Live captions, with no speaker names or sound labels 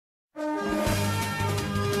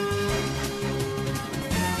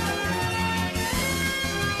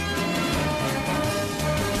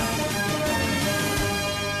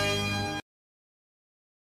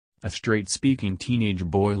a straight-speaking teenage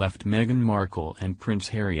boy left Meghan Markle and Prince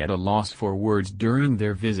Harry at a loss for words during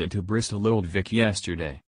their visit to Bristol Old Vic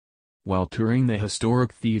yesterday. While touring the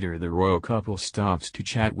historic theatre, the royal couple stopped to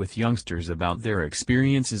chat with youngsters about their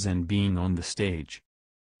experiences and being on the stage.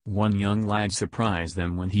 One young lad surprised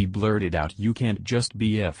them when he blurted out, "You can't just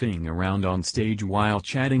be effing around on stage while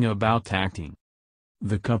chatting about acting."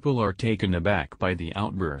 The couple are taken aback by the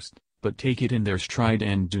outburst, but take it in their stride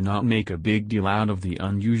and do not make a big deal out of the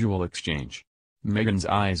unusual exchange. Meghan's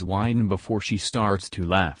eyes widen before she starts to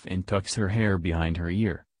laugh and tucks her hair behind her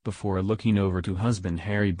ear, before looking over to husband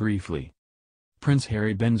Harry briefly. Prince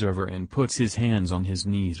Harry bends over and puts his hands on his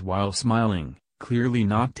knees while smiling, clearly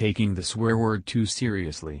not taking the swear word too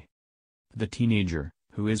seriously. The teenager,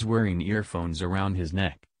 who is wearing earphones around his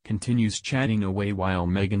neck, continues chatting away while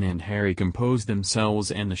Meghan and Harry compose themselves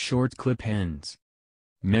and the short clip ends.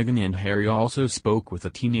 Meghan and Harry also spoke with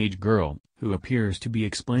a teenage girl, who appears to be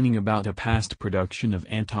explaining about a past production of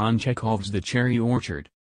Anton Chekhov's The Cherry Orchard.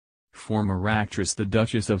 Former actress the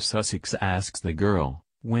Duchess of Sussex asks the girl,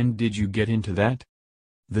 "When did you get into that?"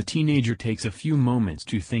 The teenager takes a few moments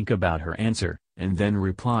to think about her answer, and then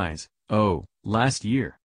replies, "Oh, last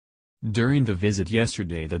year." During the visit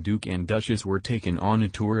yesterday, the Duke and Duchess were taken on a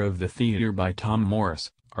tour of the theatre by Tom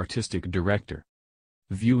Morris, artistic director.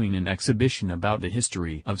 Viewing an exhibition about the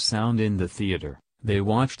history of sound in the theatre, they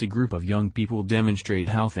watched a group of young people demonstrate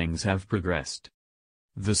how things have progressed.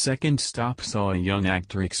 The second stop saw a young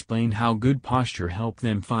actor explain how good posture helped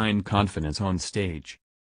them find confidence on stage.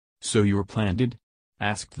 "So you're planted?"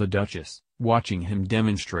 asked the Duchess, watching him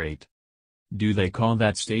demonstrate. "Do they call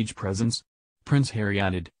that stage presence?" Prince Harry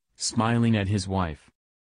added, smiling at his wife.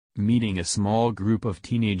 Meeting a small group of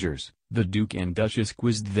teenagers, the Duke and Duchess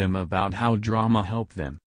quizzed them about how drama helped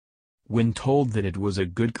them. When told that it was a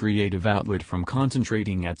good creative outlet from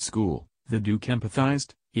concentrating at school, the Duke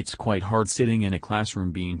empathized, "It's quite hard sitting in a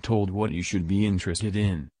classroom being told what you should be interested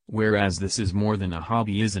in, whereas this is more than a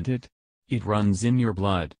hobby, isn't it? It runs in your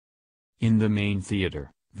blood." In the main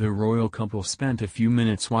theatre, the royal couple spent a few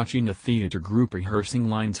minutes watching a theatre group rehearsing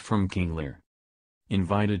lines from King Lear.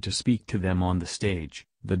 Invited to speak to them on the stage,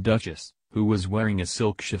 the Duchess, who was wearing a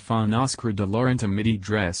silk chiffon Oscar de la Renta midi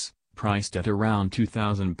dress, priced at around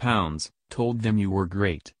 £2,000, told them, "You were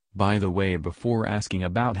great, by the way," before asking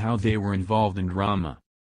about how they were involved in drama.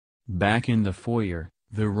 Back in the foyer,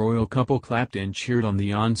 the royal couple clapped and cheered on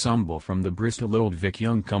the ensemble from the Bristol Old Vic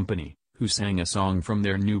Young Company, who sang a song from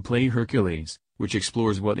their new play Hercules, which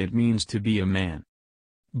explores what it means to be a man.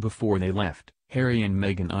 Before they left, Harry and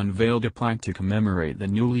Meghan unveiled a plaque to commemorate the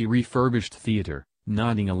newly refurbished theatre,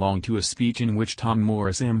 nodding along to a speech in which Tom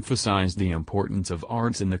Morris emphasized the importance of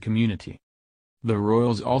arts in the community. The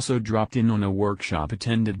royals also dropped in on a workshop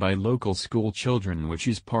attended by local school children, which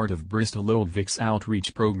is part of Bristol Old Vic's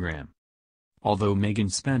outreach program. Although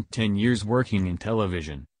Meghan spent 10 years working in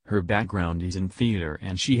television, her background is in theatre,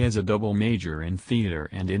 and she has a double major in theatre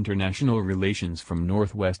and international relations from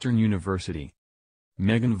Northwestern University.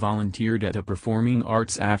 Meghan volunteered at a performing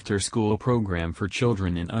arts after-school program for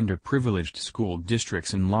children in underprivileged school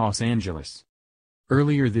districts in Los Angeles.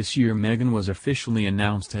 Earlier this year, Meghan was officially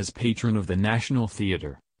announced as patron of the National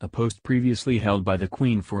Theatre, a post previously held by the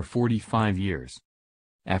Queen for 45 years.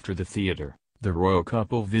 After the theatre, the royal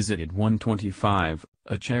couple visited 125,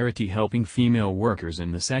 a charity helping female workers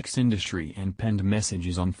in the sex industry, and penned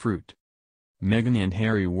messages on fruit. Meghan and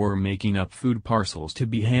Harry were making up food parcels to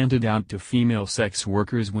be handed out to female sex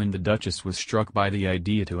workers when the Duchess was struck by the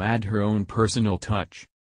idea to add her own personal touch.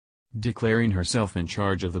 Declaring herself in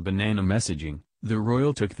charge of the banana messaging, the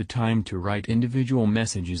royal took the time to write individual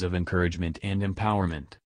messages of encouragement and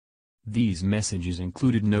empowerment. These messages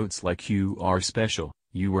included notes like, "You are special,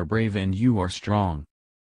 you are brave, and you are strong."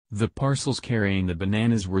 The parcels carrying the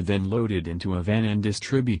bananas were then loaded into a van and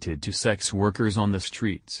distributed to sex workers on the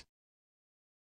streets.